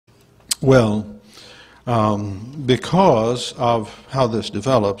Well, because of how this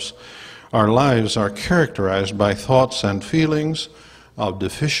develops, our lives are characterized by thoughts and feelings of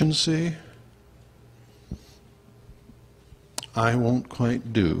deficiency. I won't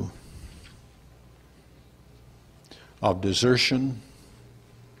quite do. Of desertion.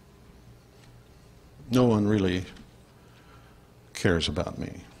 No one really cares about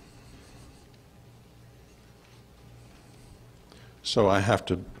me. So I have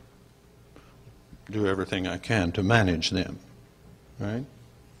to do everything I can to manage them, right?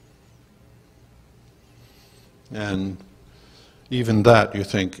 And even that, you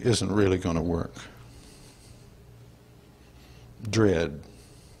think, isn't really going to work. Dread.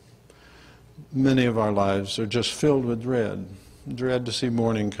 Many of our lives are just filled with dread. Dread to see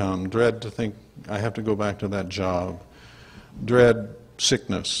morning come. Dread to think I have to go back to that job. Dread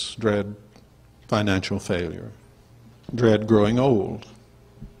sickness. Dread financial failure. Dread growing old.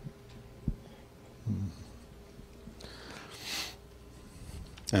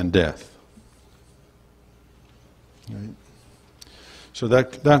 And death. Right? So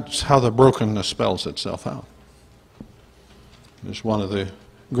that's how the brokenness spells itself out. It's one of the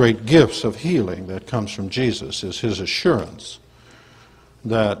great gifts of healing that comes from Jesus, is his assurance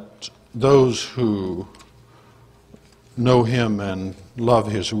that those who know him and love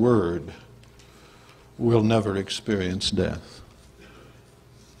his word will never experience death.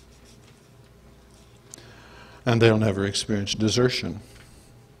 And they'll never experience desertion.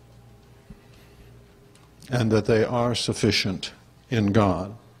 And that they are sufficient in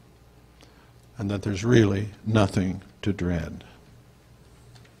God. And that there's really nothing to dread.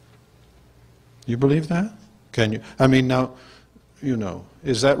 You believe that? Can you? I mean, now, you know,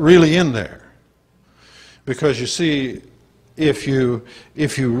 is that really in there? Because you see, if you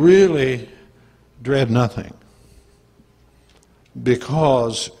really dread nothing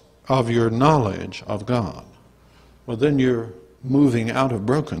because of your knowledge of God, well, then you're moving out of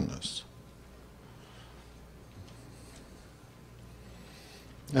brokenness.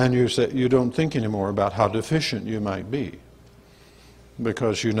 And you say you don't think anymore about how deficient you might be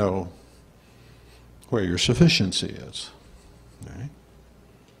because you know where your sufficiency is. Right?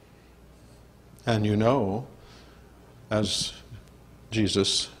 And you know, as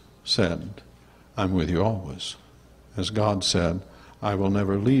Jesus said, I'm with you always. As God said, I will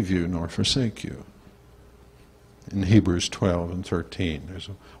never leave you nor forsake you. In Hebrews 12 and 13, there's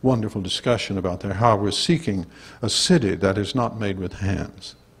a wonderful discussion about there, how we're seeking a city that is not made with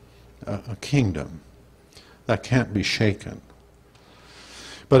hands, a kingdom that can't be shaken.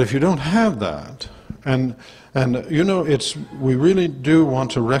 But if you don't have that, and you know, we really do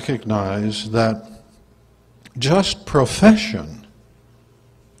want to recognize that just profession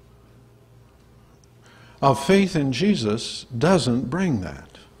of faith in Jesus doesn't bring that.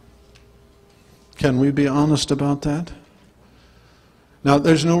 Can we be honest about that? Now,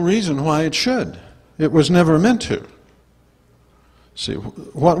 there's no reason why it should. It was never meant to. See,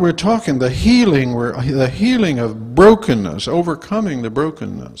 what we're talking, the healing of brokenness, overcoming the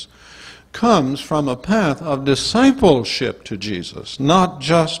brokenness, comes from a path of discipleship to Jesus, not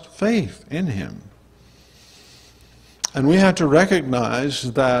just faith in him. And we have to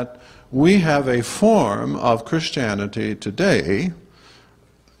recognize that we have a form of Christianity today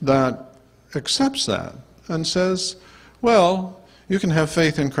that accepts that and says, well, you can have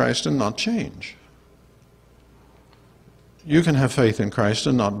faith in Christ and not change. You can have faith in Christ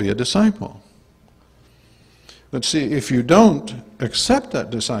and not be a disciple. But see, if you don't accept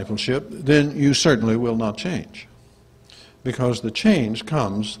that discipleship, then you certainly will not change. Because the change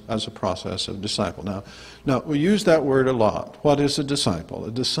comes as a process of disciple. Now, we use that word a lot. What is a disciple?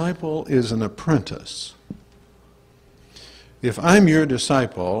 A disciple is an apprentice. If I'm your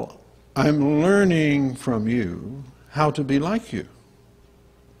disciple, I'm learning from you how to be like you.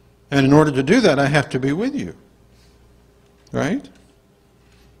 And in order to do that, I have to be with you. Right?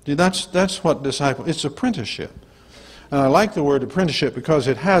 That's what disciple, it's apprenticeship. And I like the word apprenticeship because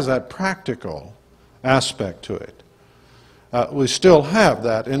it has that practical aspect to it. We still have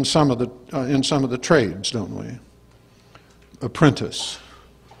that in some of the trades, don't we? Apprentice.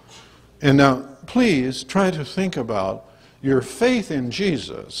 And now, please try to think about your faith in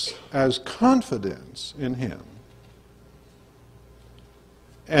Jesus as confidence in him.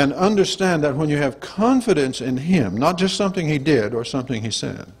 And understand that when you have confidence in him, not just something he did or something he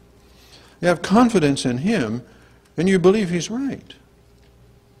said, you have confidence in him and you believe he's right.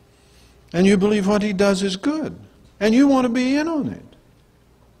 And you believe what he does is good. And you want to be in on it.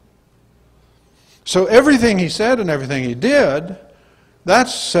 So everything he said and everything he did, that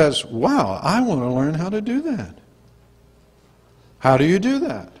says, wow, I want to learn how to do that. How do you do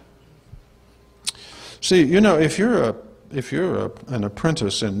that? See, you know, if you're an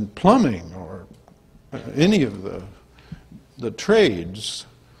apprentice in plumbing or any of the trades,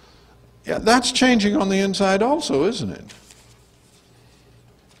 yeah, that's changing on the inside also, isn't it?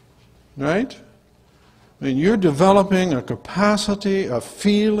 Right? I mean, you're developing a capacity, a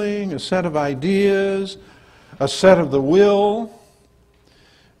feeling, a set of ideas, a set of the will,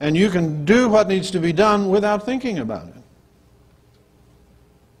 and you can do what needs to be done without thinking about it.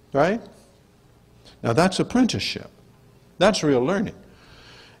 Right? Now that's apprenticeship. That's real learning.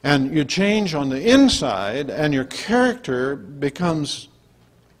 And you change on the inside, and your character becomes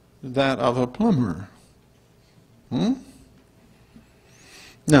that of a plumber.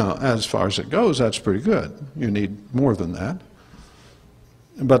 Now, as far as it goes, that's pretty good. You need more than that.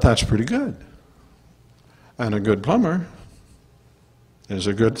 But that's pretty good. And a good plumber is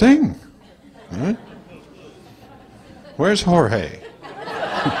a good thing. Right? Where's Jorge?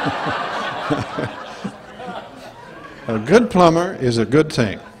 A good plumber is a good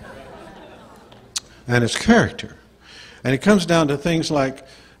thing. And it's character. And it comes down to things like,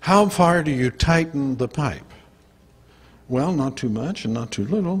 how far do you tighten the pipe? Well, not too much and not too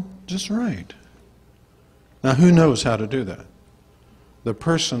little, just right. Now, who knows how to do that? The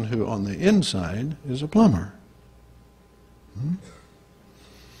person who on the inside is a plumber.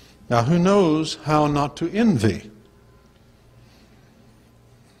 Now, who knows how not to envy?